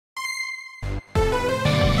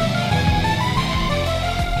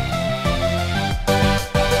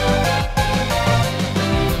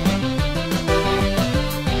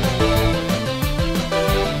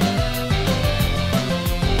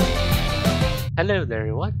Hello there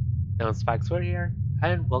everyone, Dillanspyxword here,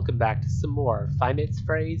 and welcome back to some more Find Its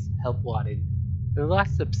Phrase, Help Wanted. In the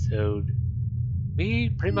last episode,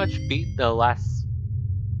 we pretty much beat the last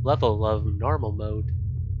level of normal mode,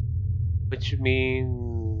 which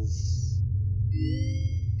means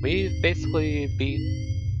we basically beat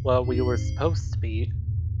what we were supposed to beat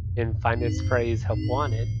in Find Its Phrase, Help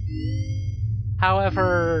Wanted.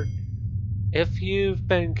 However, if you've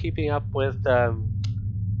been keeping up with the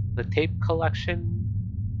tape collection,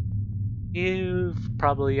 you've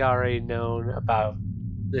probably already known about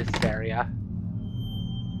this area.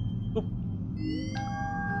 Oop.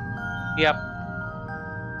 Yep.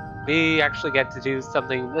 We actually get to do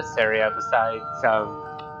something in this area besides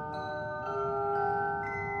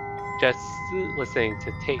just listening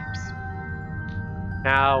to tapes.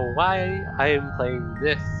 Now, why I am playing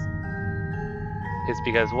this is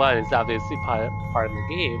because one, it's obviously part of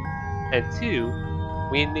the game, and two,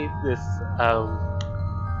 we need this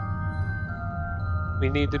we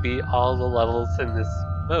need to beat all the levels in this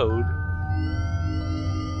mode,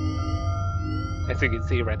 as you can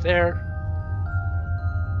see right there,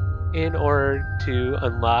 in order to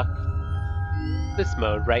unlock this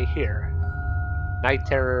mode right here. Night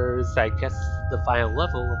Terrors, I guess the final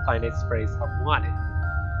level of Find Its Phrase Help Wanted.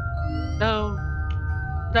 So,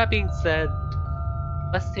 with that being said,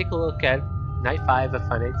 let's take a look at Night 5 of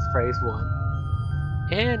Find Its Phrase 1.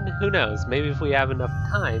 And who knows, maybe if we have enough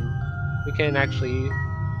time, we can actually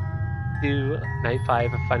do Night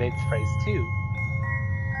 5 of Find Its Phrase 2.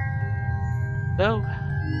 So,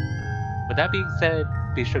 with that being said,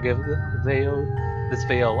 be sure to give this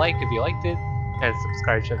video a like if you liked it, and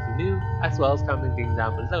subscribe if you're new, as well as commenting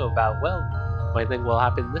down below about, well, what I think will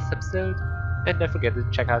happen in this episode, and don't forget to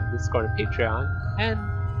check out Discord and Patreon, and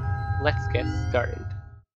let's get started.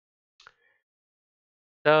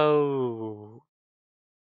 So,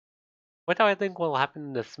 what do I think will happen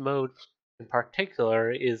in this mode in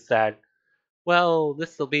particular is that, well,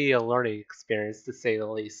 this will be a learning experience to say the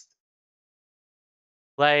least.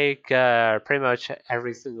 Like, pretty much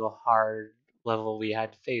every single hard level we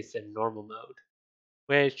had to face in normal mode.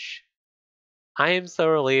 Which, I am so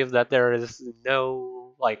relieved that there is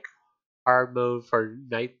no, like, hard mode for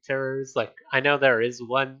Night Terrors. Like, I know there is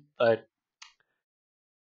one, but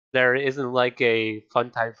there isn't like a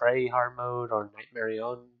Funtime Freddy hard mode or Nightmare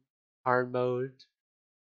On hard mode.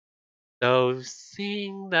 So,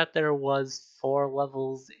 seeing that there was 4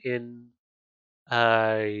 levels in,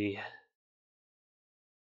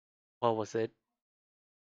 what was it?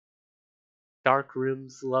 Dark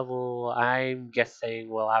Rooms level, I'm guessing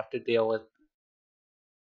we'll have to deal with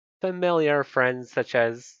familiar friends such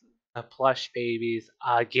as the plush babies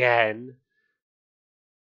again,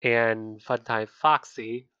 and Funtime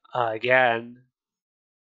Foxy again,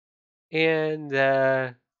 and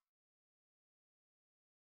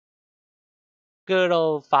good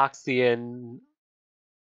old Foxy in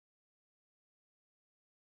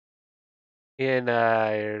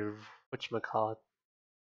whatchamacallit,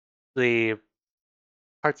 the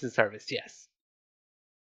Parts and Service, yes.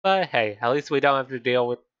 But hey, at least we don't have to deal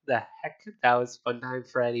with the heck that was Funtime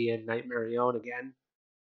Freddy and Nightmare On again.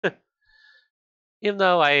 Even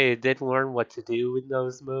though I did learn what to do in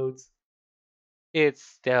those modes, they're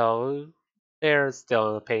still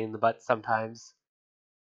a pain in the butt sometimes.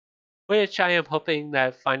 Which I am hoping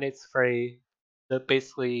that Find Its Free, that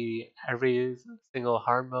basically every single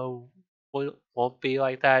hard mode won't be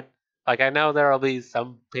like that. Like, I know there will be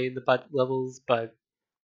some pain in the butt levels, but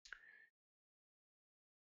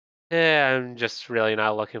yeah, I'm just really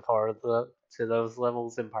not looking forward to those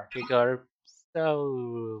levels in particular.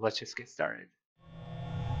 So let's just get started.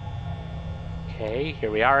 Okay, here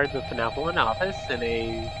we are at the FNaF 1 office in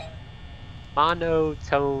a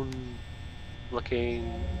monotone looking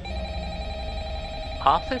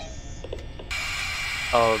office?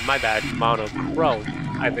 Oh, my bad, monochrome,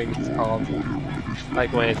 I think it's called.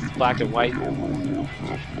 Like when it's black and white.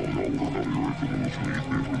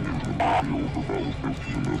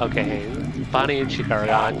 Okay, Bonnie and Chica are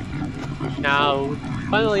gone. Now,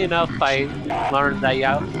 funnily enough, I learned that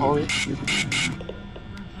only...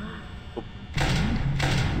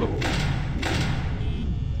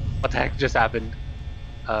 What the heck just happened?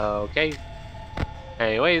 Okay.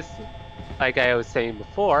 Anyways, like I was saying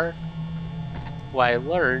before, what I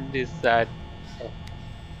learned is that...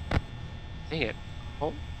 Dang it.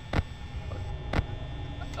 Oh.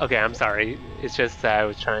 Okay, I'm sorry. It's just that I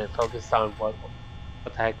was trying to focus on what the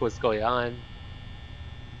heck was going on.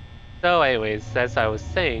 So anyways, as I was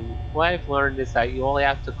saying, what I've learned is that you only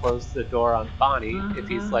have to close the door on Bonnie if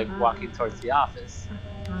he's like walking towards the office.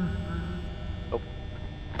 Oh.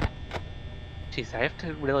 Jeez, I have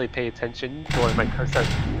to really pay attention to where my cursor.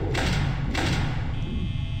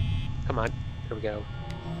 Come on, here we go.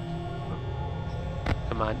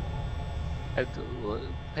 Come on. I have to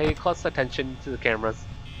pay close attention to the cameras.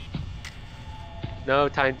 No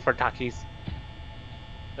time for talkies.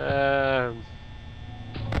 Okay.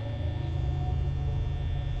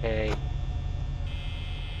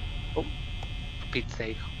 Oh, for Pete's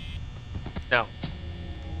sake. No.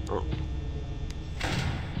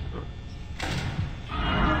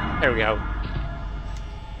 There we go.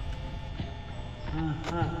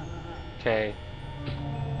 Okay.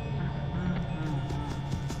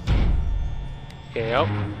 Okay, oh.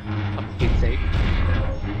 For Pete's sake.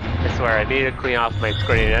 I swear, I need to clean off my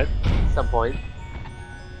screen at some point.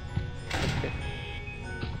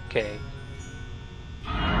 Okay.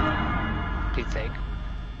 For Pete's sake.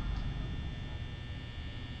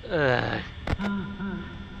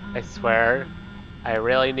 I swear, I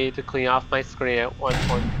really need to clean off my screen at one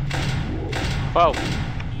point. Whoa!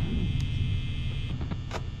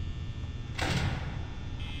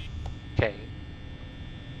 Okay.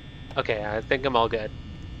 Okay, I think I'm all good.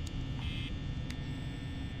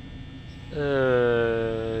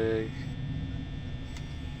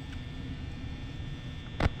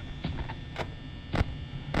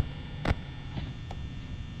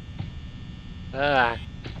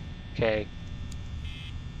 Okay.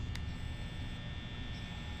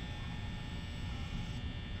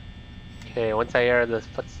 Okay, once I hear the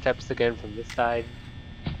footsteps again from this side,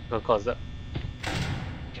 I'll close up.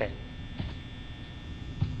 Okay.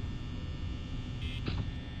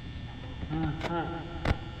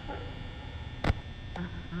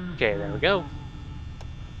 Okay, there we go.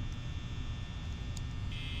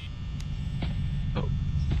 Oh.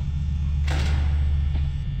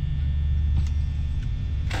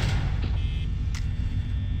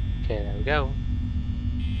 Okay, there we go.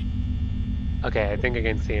 Okay, I think I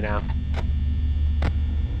can see now.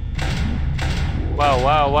 Whoa,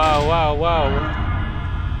 whoa, whoa, whoa, whoa!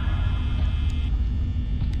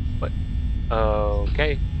 What?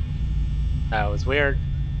 Okay. That was weird.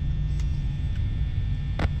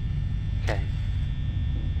 Okay.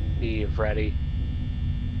 Be ready.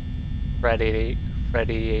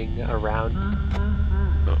 Readying around.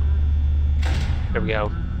 Oh. There we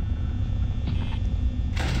go.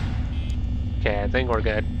 Okay, I think we're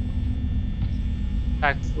good.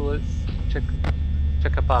 Let's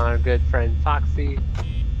check up on our good friend Foxy.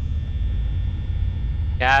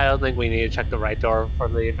 Yeah, I don't think we need to check the right door for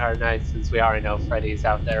the entire night since we already know Freddy's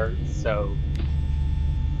out there, so...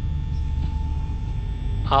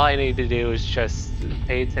 All I need to do is just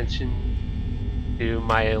pay attention to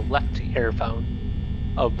my left earphone.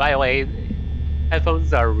 Oh, by the way,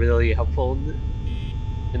 headphones are really helpful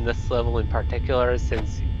in this level in particular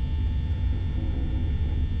since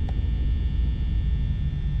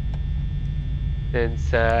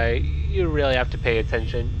you really have to pay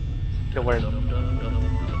attention to where,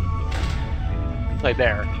 like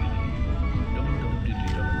there.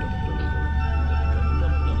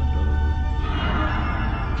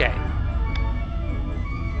 Okay.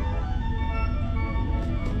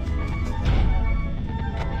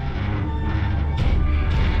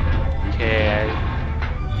 Okay,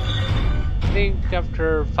 I think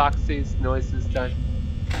after Foxy's noise is done.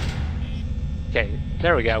 Okay,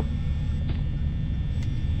 there we go.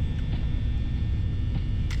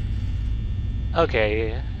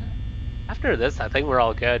 Okay, after this, I think we're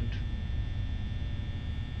all good.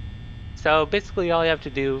 So basically all you have to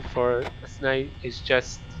do for this night is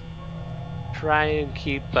just try and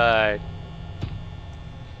keep, and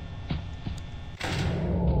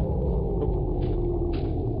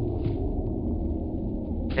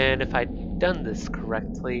if I'd done this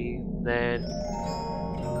correctly, then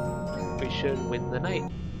we should win the night.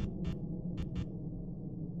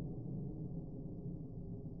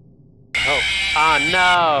 Oh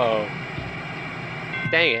no!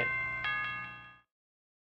 Dang it.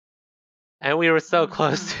 And we were so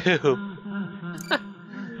close too.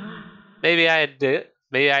 Maybe I had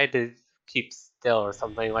to keep still or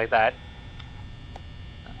something like that.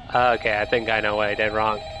 Okay, I think I know what I did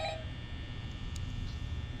wrong.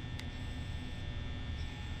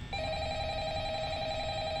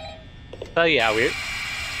 So yeah,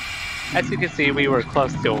 as you can see, we were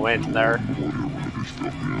close to a win there.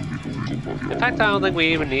 In fact, I don't think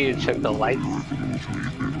we even need to check the lights.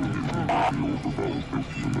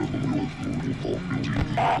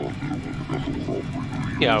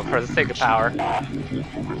 You know, for the sake of power.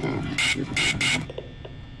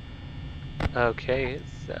 Okay,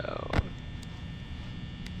 so...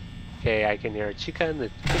 Okay, I can hear Chica in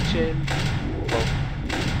the kitchen. Whoa.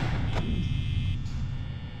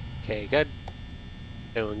 Okay, good.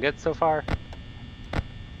 Doing good so far.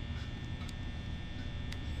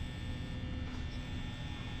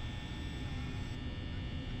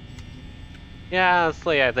 Yeah,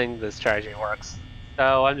 honestly, I think this strategy works.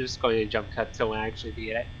 So I'm just going to jump cut till when I actually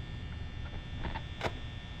beat it.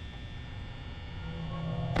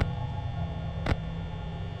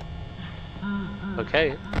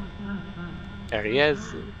 Okay. There he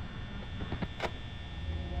is.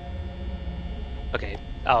 Okay,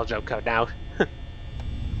 I'll jump cut now.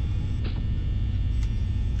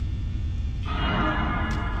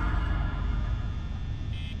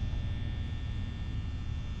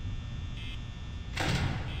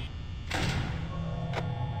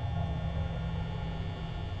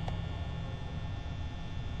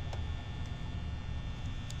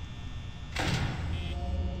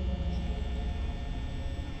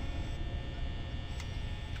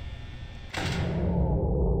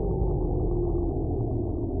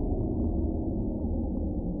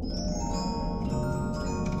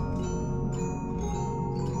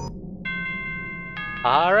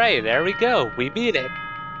 Alright, there we go. We beat it.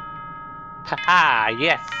 Haha,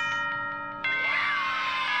 yes.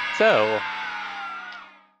 So,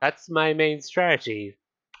 that's my main strategy.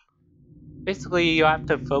 Basically, you have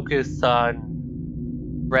to focus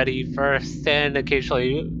on Reddy first and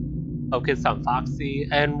occasionally focus on Foxy,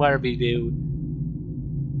 and whatever you do,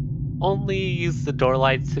 only use the door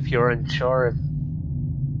lights if you're unsure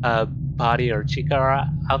if Body or Chica are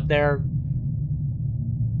out there.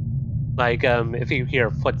 Like, if you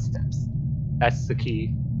hear footsteps, that's the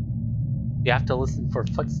key. You have to listen for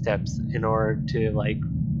footsteps in order to, like,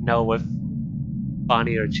 know if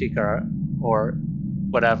Bonnie or Chica or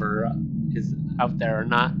whatever is out there or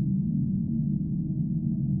not.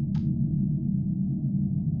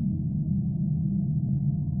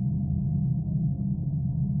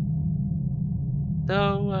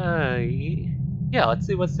 So, yeah, let's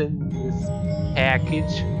see what's in this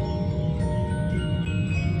package.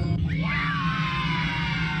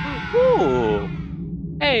 Ooh!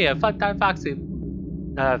 Hey, a Fun Time Foxy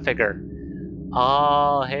figure.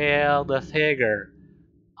 All hail the figure.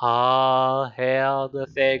 All hail the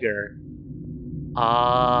figure.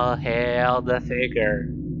 All hail the figure.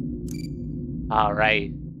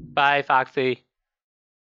 Alright. Bye, Foxy.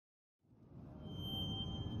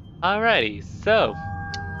 Alrighty, so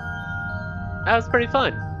that was pretty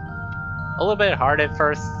fun. A little bit hard at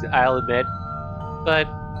first, I'll admit, but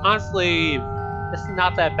honestly, it's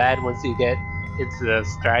not that bad once you get into the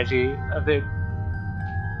strategy of it.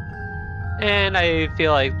 And I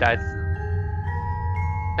feel like that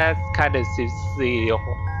kind of suits the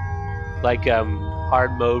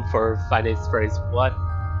hard mode for Finance Phrase 1.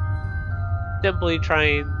 Simply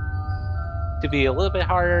trying to be a little bit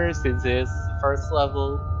harder since it's the first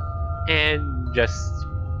level, and just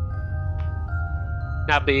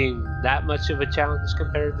not being that much of a challenge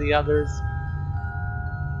compared to the others.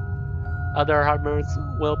 Other hard modes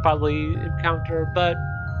will probably encounter, but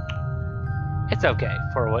it's okay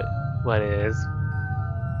for what it is.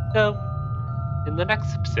 So, in the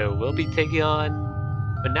next episode, we'll be taking on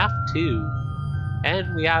FNaF 2,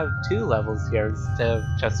 and we have 2 levels here instead of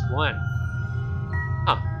just 1.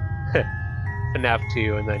 Huh. FNaF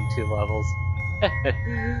 2 and then 2 levels.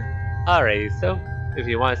 Alrighty, so if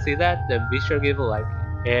you want to see that, then be sure to give a like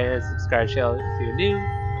and subscribe to the channel if you're new,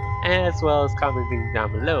 as well as commenting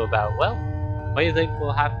down below about, well, what you think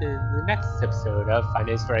will happen in the next episode of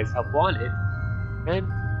Finance Phrase Help Wanted. And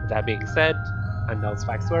with that being said, I'm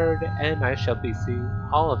Dillanspyxword, and I shall be seeing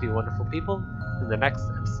all of you wonderful people in the next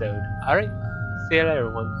episode. Alright, see you later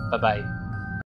everyone, bye bye.